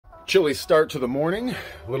Chilly start to the morning,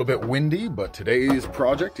 a little bit windy, but today's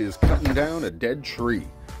project is cutting down a dead tree.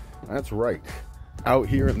 That's right. Out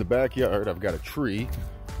here in the backyard, I've got a tree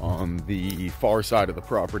on the far side of the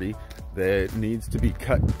property that needs to be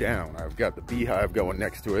cut down. I've got the beehive going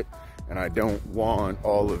next to it, and I don't want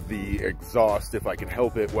all of the exhaust, if I can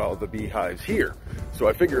help it, while the beehive's here. So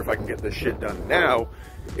I figure if I can get this shit done now,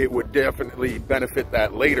 it would definitely benefit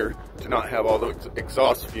that later to not have all those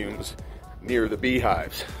exhaust fumes near the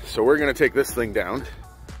beehives. So we're gonna take this thing down.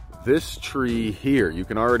 This tree here, you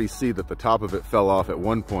can already see that the top of it fell off at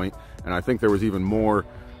one point, and I think there was even more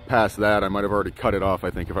past that. I might have already cut it off, I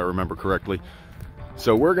think, if I remember correctly.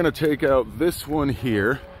 So we're gonna take out this one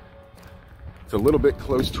here. It's a little bit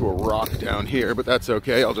close to a rock down here, but that's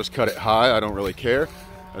okay. I'll just cut it high, I don't really care.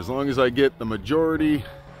 As long as I get the majority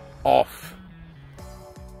off.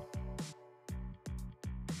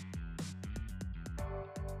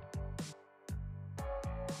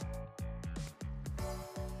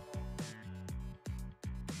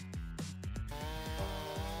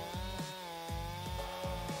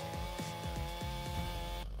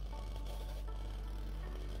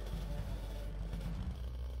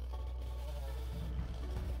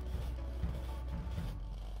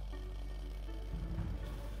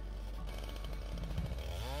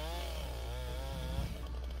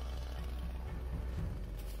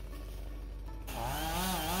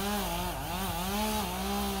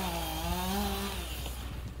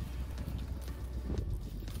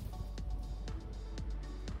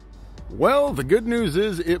 Well, the good news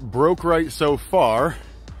is it broke right so far.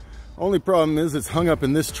 Only problem is it's hung up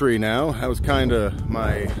in this tree now. That was kind of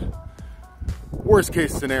my worst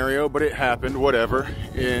case scenario, but it happened, whatever.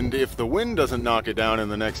 And if the wind doesn't knock it down in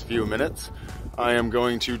the next few minutes, I am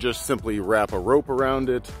going to just simply wrap a rope around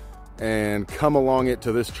it and come along it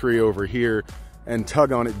to this tree over here and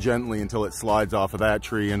tug on it gently until it slides off of that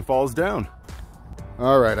tree and falls down.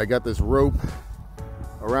 All right, I got this rope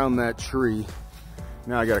around that tree.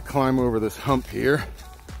 Now I gotta climb over this hump here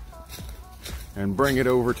and bring it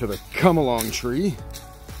over to the come along tree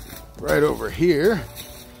right over here.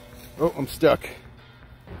 Oh, I'm stuck.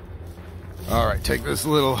 All right, take this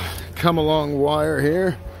little come along wire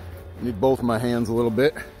here. Need both my hands a little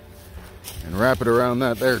bit and wrap it around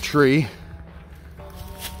that there tree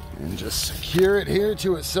and just secure it here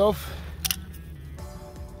to itself.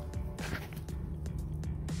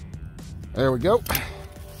 There we go.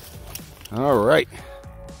 All right.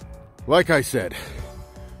 Like I said,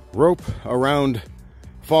 rope around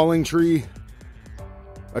falling tree,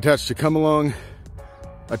 attached to come along,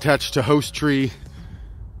 attached to host tree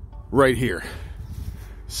right here.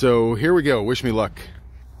 So here we go, wish me luck.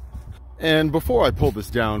 And before I pull this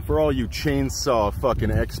down, for all you chainsaw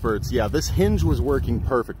fucking experts, yeah, this hinge was working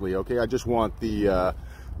perfectly, okay? I just want the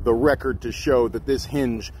record to show that this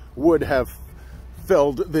hinge would have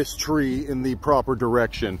felled this tree in the proper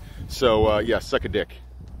direction. So yeah, suck a dick.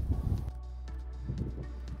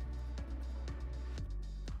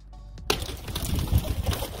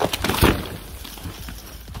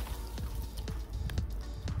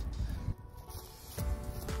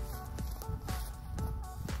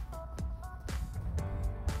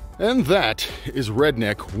 And that is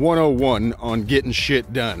Redneck 101 on getting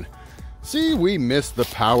shit done. See, we missed the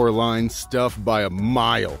power line stuff by a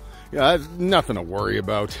mile. Yeah, that's nothing to worry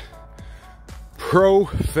about.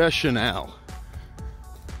 Professional.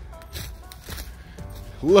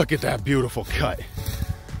 Look at that beautiful cut.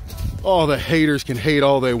 All the haters can hate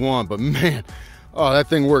all they want, but man, oh, that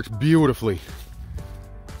thing works beautifully.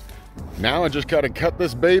 Now I just gotta cut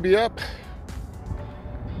this baby up,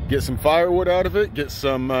 get some firewood out of it, get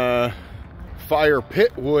some fire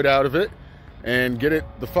pit wood out of it, and get it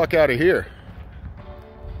the fuck out of here.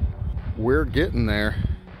 We're getting there.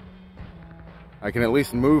 I can at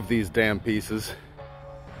least move these damn pieces.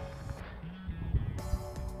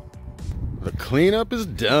 The cleanup is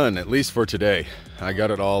done, at least for today. I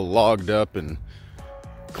got it all logged up and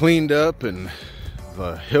cleaned up, and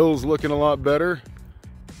the hill's looking a lot better.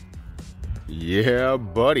 Yeah,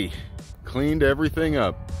 buddy. Cleaned everything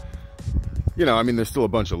up. You know, I mean, there's still a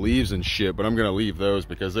bunch of leaves and shit, but I'm gonna leave those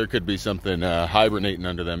because there could be something hibernating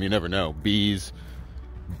under them. You never know. Bees,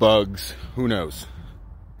 bugs, who knows?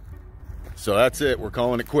 So that's it, we're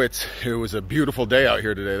calling it quits. It was a beautiful day out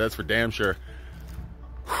here today, that's for damn sure.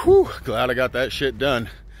 Whew, glad I got that shit done.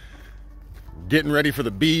 Getting ready for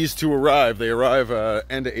the bees to arrive. They arrive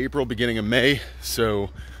end of April, beginning of May. So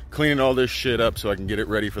cleaning all this shit up so I can get it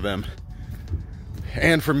ready for them.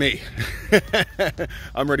 And for me.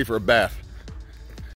 I'm ready for a bath.